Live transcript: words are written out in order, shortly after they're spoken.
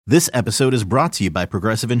This episode is brought to you by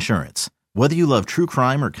Progressive Insurance. Whether you love true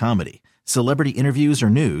crime or comedy, celebrity interviews or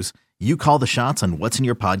news, you call the shots on what's in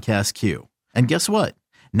your podcast queue. And guess what?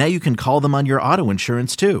 Now you can call them on your auto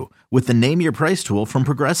insurance too with the Name Your Price tool from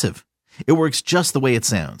Progressive. It works just the way it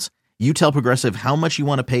sounds. You tell Progressive how much you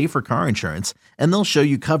want to pay for car insurance, and they'll show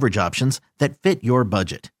you coverage options that fit your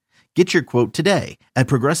budget. Get your quote today at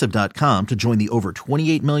Progressive.com to join the over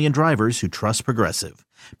 28 million drivers who trust Progressive.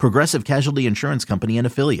 Progressive Casualty Insurance Company and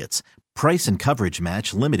Affiliates. Price and coverage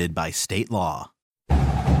match limited by state law.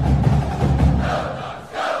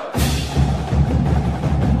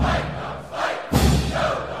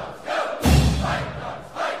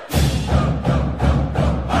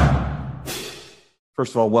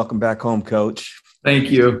 First of all, welcome back home, Coach.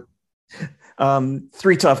 Thank you.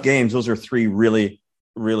 3 tough games. Those are 3 really,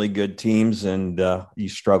 really good teams, and you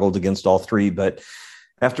struggled against all 3. But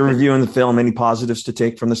after reviewing the film, any positives to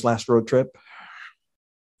take from this last road trip?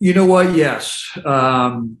 You know what? Yes.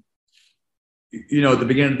 At the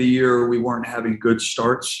beginning of the year, we weren't having good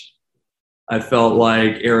starts. I felt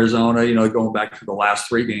like Arizona, going back to the last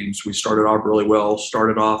 3 games, we started off really well,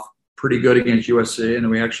 started off pretty good against USC, and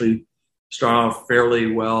we actually started off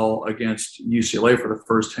fairly well against UCLA for the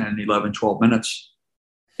first 10, 11, 12 minutes.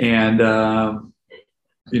 And,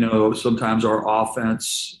 sometimes our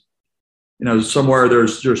offense, somewhere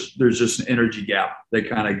there's just an energy gap that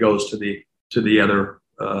kind of goes to the other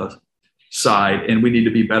side, and we need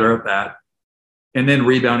to be better at that. And then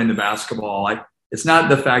rebounding the basketball. It's not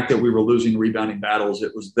the fact that we were losing rebounding battles.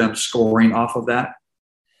 It was them scoring off of that.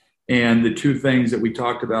 And the 2 things that we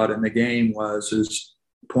talked about in the game is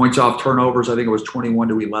points off turnovers. I think it was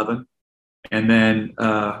 21-11. And then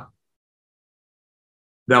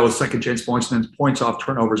that was second chance points. And then points off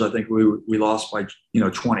turnovers, I think we lost by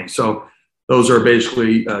 20. So those are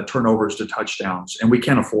basically turnovers to touchdowns, and we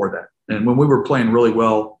can't afford that. And when we were playing really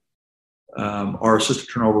well, our assist to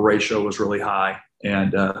turnover ratio was really high,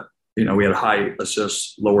 and we had high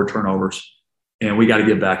assists, lower turnovers, and we got to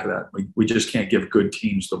get back to that. We just can't give good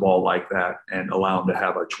teams the ball like that and allow them to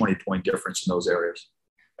have a 20-point difference in those areas.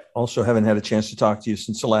 Also haven't had a chance to talk to you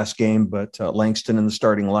since the last game, but Langston in the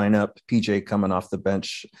starting lineup, PJ coming off the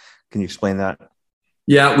bench. Can you explain that?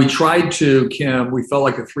 Yeah, we tried to, Kim. We felt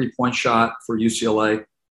like a 3-point shot for UCLA.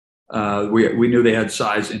 We knew they had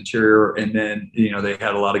size interior, and then they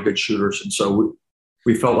had a lot of good shooters, and so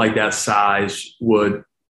we felt like that size would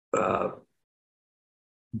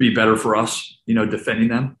be better for us, defending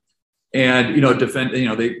them. And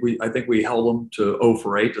I think we held them to 0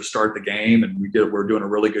 for 8 to start the game, and we're doing a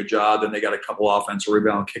really good job. Then they got a couple offensive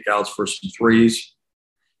rebound kickouts for some threes.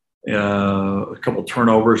 A couple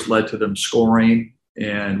turnovers led to them scoring,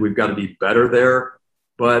 and we've got to be better there.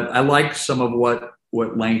 But I like some of what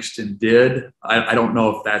Langston did. I don't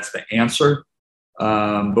know if that's the answer,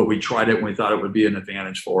 but we tried it and we thought it would be an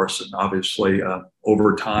advantage for us. And obviously,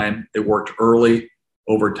 over time, it worked early.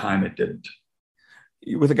 Over time, it didn't.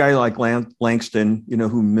 With a guy like Langston,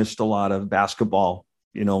 who missed a lot of basketball,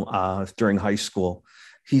 during high school,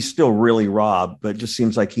 he's still really raw, but it just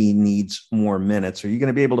seems like he needs more minutes. Are you going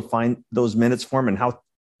to be able to find those minutes for him? And how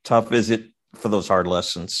tough is it for those hard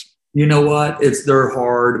lessons? You know what? They're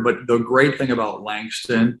hard, but the great thing about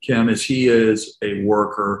Langston, Kim, is he is a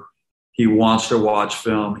worker. He wants to watch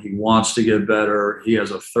film. He wants to get better. He has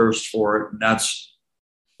a thirst for it, and that's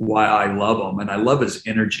why I love him. And I love his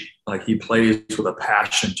energy. Like, he plays with a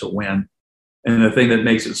passion to win. And the thing that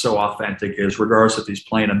makes it so authentic is, regardless if he's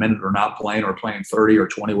playing a minute or not playing, or playing 30 or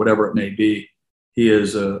 20, whatever it may be, he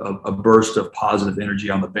is a burst of positive energy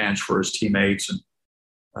on the bench for his teammates. And,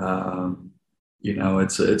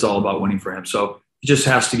 it's all about winning for him. So he just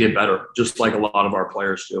has to get better, just like a lot of our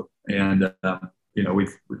players do. And,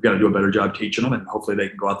 we've got to do a better job teaching them, and hopefully they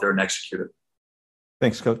can go out there and execute it.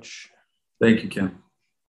 Thanks, Coach. Thank you, Kim.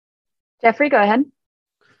 Jeffrey, go ahead.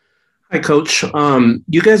 Hi, Coach.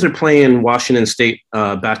 You guys are playing Washington State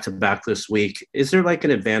back-to-back this week. Is there like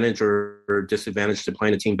an advantage or disadvantage to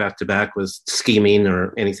playing a team back-to-back with scheming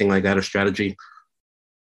or anything like that, or strategy?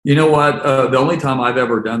 You know what? The only time I've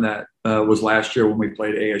ever done that was last year when we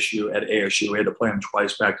played ASU at ASU. We had to play them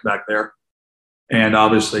twice back-to-back there. And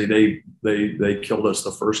obviously they killed us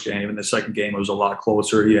the first game. And the second game, it was a lot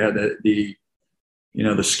closer. You had the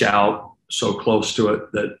scout so close to it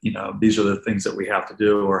that, these are the things that we have to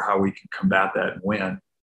do, or how we can combat that and win.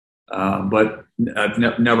 But I've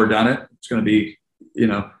never done it. It's going to be,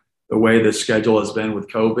 the way the schedule has been with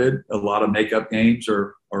COVID, a lot of makeup games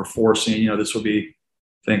are forcing, this will be,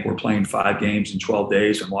 I think we're playing 5 games in 12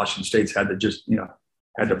 days, and Washington State's had to just,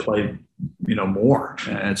 had to play, more.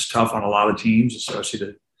 And it's tough on a lot of teams,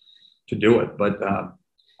 especially to do it. But,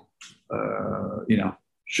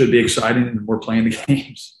 should be exciting, and we're playing the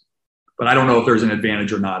games. But I don't know if there's an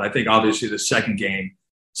advantage or not. I think obviously the second game,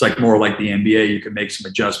 it's like more like the NBA. You can make some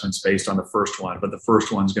adjustments based on the first one, but the first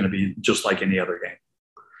one's going to be just like any other game.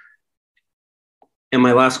 And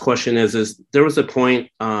my last question is there was a point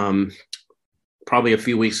probably a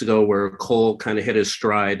few weeks ago where Cole kind of hit his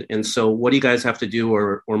stride. And so what do you guys have to do,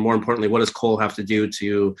 or more importantly, what does Cole have to do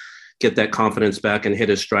to get that confidence back and hit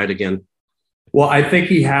his stride again? Well, I think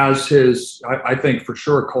he has his – I think for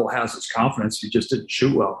sure Cole has his confidence. He just didn't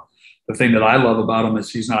shoot well. The thing that I love about him is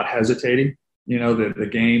he's not hesitating. You know, the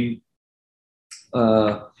game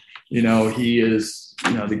you know, he is –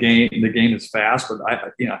 you know, the game is fast. But,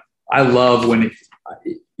 I love when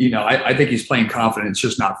I think he's playing confident. It's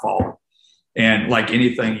just not falling. And like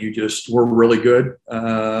anything, we're really good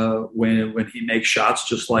when he makes shots,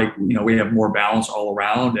 just like, you know, we have more balance all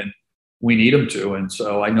around and we need him to. And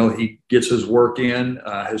so I know he gets his work in,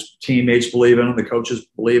 his teammates believe in him, the coaches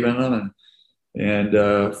believe in him,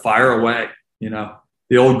 and fire away. You know,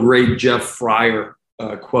 the old great Jeff Fryer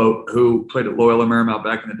quote, who played at Loyola Marymount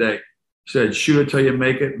back in the day, said, shoot it till you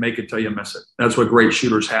make it till you miss it. That's what great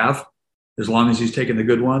shooters have. As long as he's taking the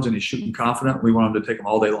good ones and he's shooting confident, we want him to take them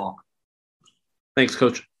all day long. Thanks,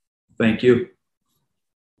 Coach. Thank you.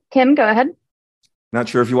 Kim, go ahead. Not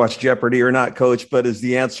sure if you watch Jeopardy or not, Coach, but is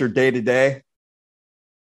the answer day to day?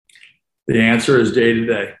 The answer is day to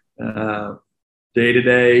day. Day to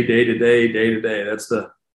day, day to day, day to day. That's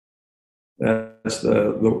the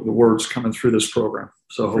words coming through this program.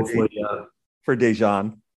 So hopefully for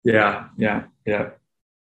Dejan. Yeah,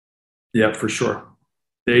 for sure.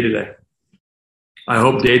 Day to day. I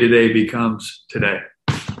hope day to day becomes today.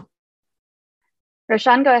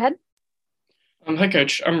 Roshan, go ahead. Hi,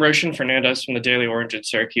 Coach. I'm Roshan Fernandez from the Daily Orange at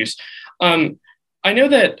Syracuse. I know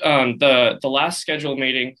that the last scheduled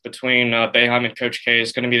meeting between Boeheim and Coach K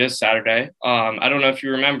is going to be this Saturday. I don't know if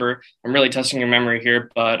you remember. I'm really testing your memory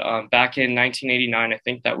here, but back in 1989, I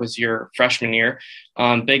think that was your freshman year,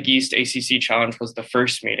 Big East ACC Challenge was the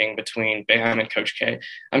first meeting between Boeheim and Coach K.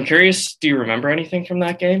 I'm curious, do you remember anything from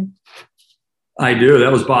that game? I do.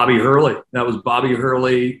 That was Bobby Hurley.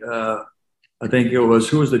 I think it was,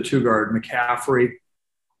 who was the two guard? McCaffrey.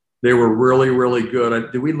 They were really, really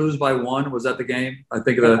good. Did we lose by one? Was that the game? I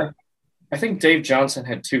think Dave Johnson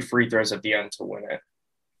had 2 free throws at the end to win it.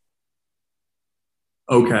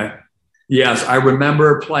 Okay. Yes, I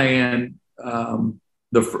remember playing I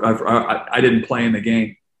didn't play in the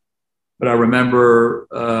game, but I remember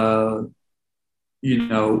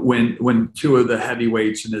when 2 of the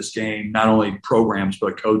heavyweights in this game, not only programs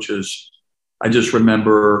but coaches, I just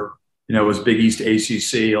remember, it was Big East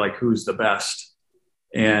ACC, like who's the best.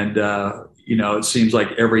 And, it seems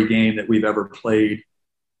like every game that we've ever played,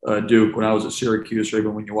 Duke, when I was at Syracuse, or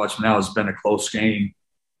even when you watch now, has been a close game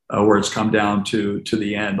where it's come down to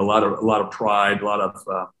the end. A lot of pride, a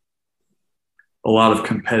lot of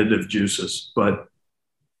competitive juices. But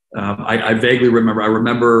I vaguely remember. I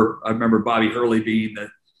remember Bobby Hurley being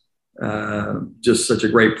just such a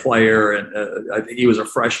great player, and I think he was a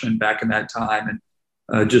freshman back in that time, and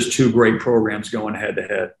just 2 great programs going head to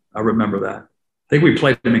head. I remember that. I think we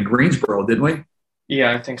played them in Greensboro, didn't we?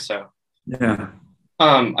 Yeah, I think so. Yeah.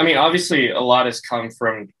 Obviously, a lot has come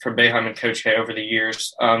from Boeheim and Coach K over the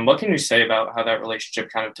years. What can you say about how that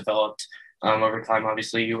relationship kind of developed over time?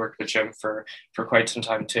 Obviously, you worked with Jim for quite some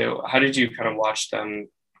time too. How did you kind of watch them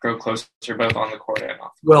grow closer, both on the court and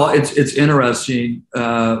off? Well, it's interesting.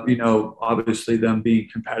 Obviously them being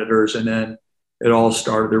competitors, and then it all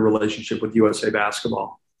started their relationship with USA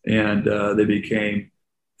Basketball, and they became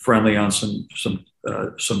friendly on some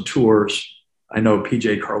tours. I know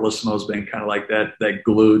PJ Carlissimo has been kind of like that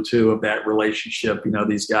glue too of that relationship.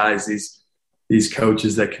 These guys, these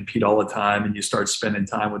coaches that compete all the time, and you start spending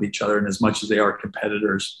time with each other. And as much as they are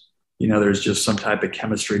competitors, there's just some type of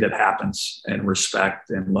chemistry that happens, and respect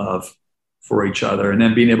and love for each other. And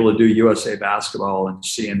then being able to do USA Basketball and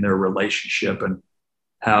seeing their relationship and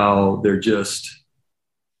how they're just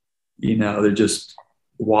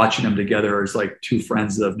watching them together as like 2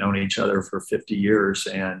 friends that have known each other for 50 years.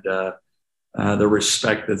 And the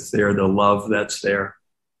respect that's there, the love that's there.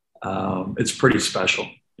 It's pretty special.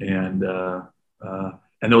 And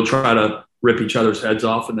they'll try to rip each other's heads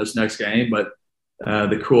off in this next game. But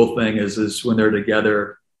the cool thing is when they're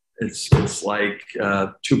together, it's like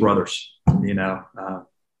 2 brothers, pretty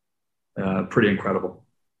incredible.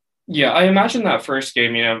 Yeah, I imagine that first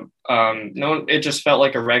game, it just felt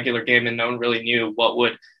like a regular game, and no one really knew what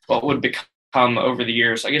would become over the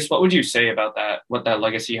years. I guess, what would you say about that, what that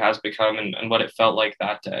legacy has become, and what it felt like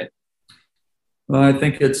that day? Well, I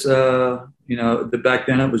think it's, back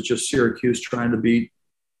then it was just Syracuse trying to beat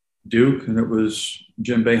Duke, and it was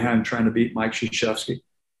Jim Boeheim trying to beat Mike Krzyzewski.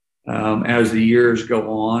 As the years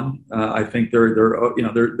go on, I think they're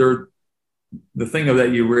the thing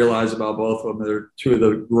that you realize about both of them, they're two of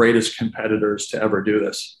the greatest competitors to ever do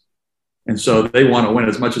this. And so they want to win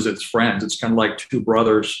as much as it's friends. It's kind of like two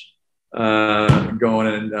brothers going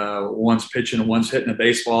and one's pitching and one's hitting a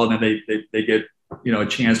baseball, and then they get, a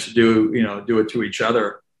chance to do it to each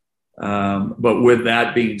other. But with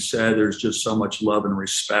that being said, there's just so much love and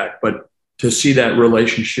respect. But to see that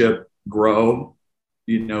relationship grow,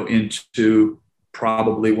 into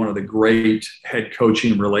probably one of the great head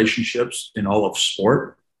coaching relationships in all of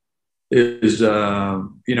sport is,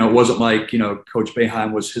 it wasn't like, Coach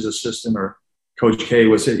Boeheim was his assistant or Coach K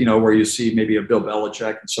was, where you see maybe a Bill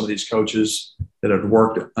Belichick and some of these coaches that had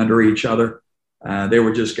worked under each other. They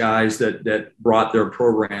were just guys that brought their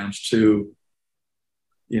programs to,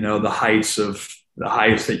 the heights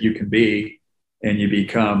that you can be, and you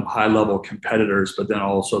become high-level competitors, but then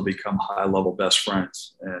also become high-level best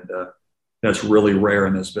friends. And that's really rare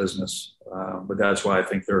in this business. But that's why I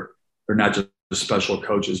think they're not just special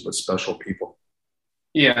coaches, but special people.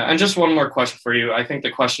 Yeah, and just one more question for you. I think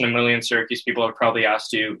the question a million Syracuse people have probably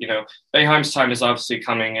asked you, Boeheim's time is obviously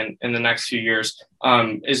coming in the next few years.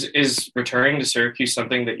 Is returning to Syracuse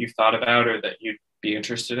something that you've thought about or that you'd be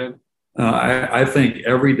interested in? I think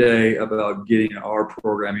every day about getting our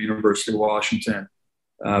program, University of Washington,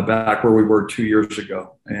 back where we were 2 years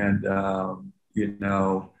ago. And,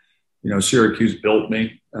 Syracuse built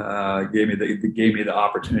me, gave me the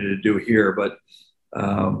opportunity to do here, but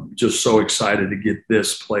just so excited to get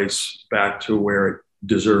this place back to where it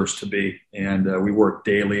deserves to be. And we work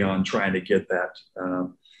daily on trying to get that.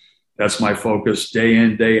 That's my focus day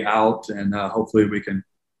in, day out. And hopefully we can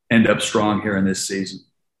end up strong here in this season.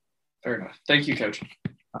 Fair enough. Thank you, Coach.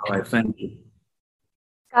 All right. Thank you.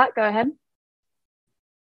 Scott, go ahead.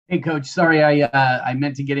 Hey, Coach. Sorry, I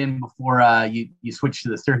meant to get in before you switched to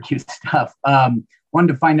the Syracuse stuff. Wanted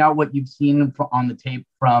to find out what you've seen on the tape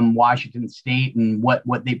from Washington State and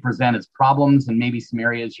what they present as problems and maybe some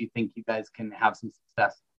areas you think you guys can have some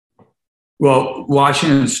success. Well,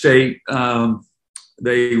 Washington State,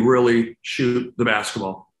 they really shoot the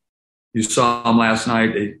basketball. You saw them last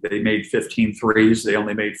night. They made 15 threes. They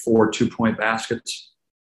only made 4 2-point baskets.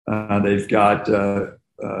 They've got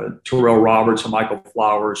Terrell Roberts and Michael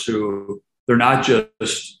Flowers, who they're not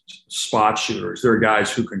just spot shooters. They're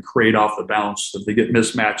guys who can create off the bounce. If they get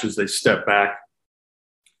mismatches, they step back.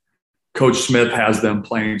 Coach Smith has them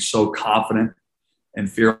playing so confident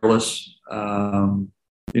and fearless. Noah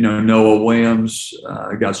Williams,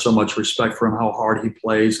 I got so much respect for him, how hard he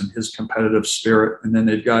plays and his competitive spirit. And then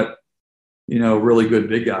they've got really good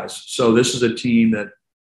big guys. So this is a team that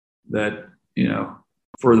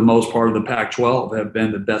for the most part of the Pac-12 have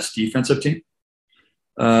been the best defensive team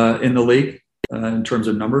in the league in terms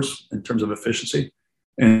of numbers, in terms of efficiency.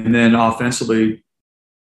 And then offensively,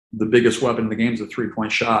 the biggest weapon in the game is a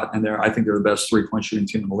three-point shot. And I think they're the best three-point shooting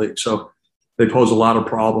team in the league. So they pose a lot of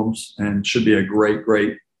problems and should be a great,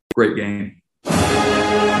 great, great game.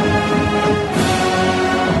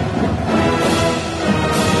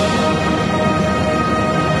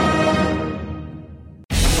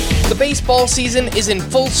 The baseball season is in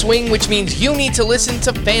full swing, which means you need to listen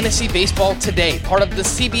to Fantasy Baseball Today, part of the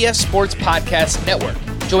CBS Sports Podcast Network.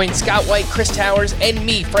 Join Scott White, Chris Towers, and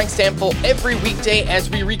me, Frank Stample, every weekday as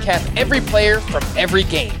we recap every player from every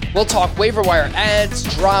game. We'll talk waiver wire ads,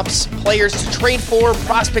 drops, players to trade for,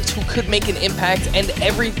 prospects who could make an impact, and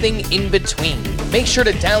everything in between. Make sure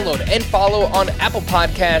to download and follow on Apple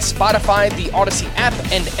Podcasts, Spotify, the Odyssey app,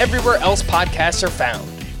 and everywhere else podcasts are found.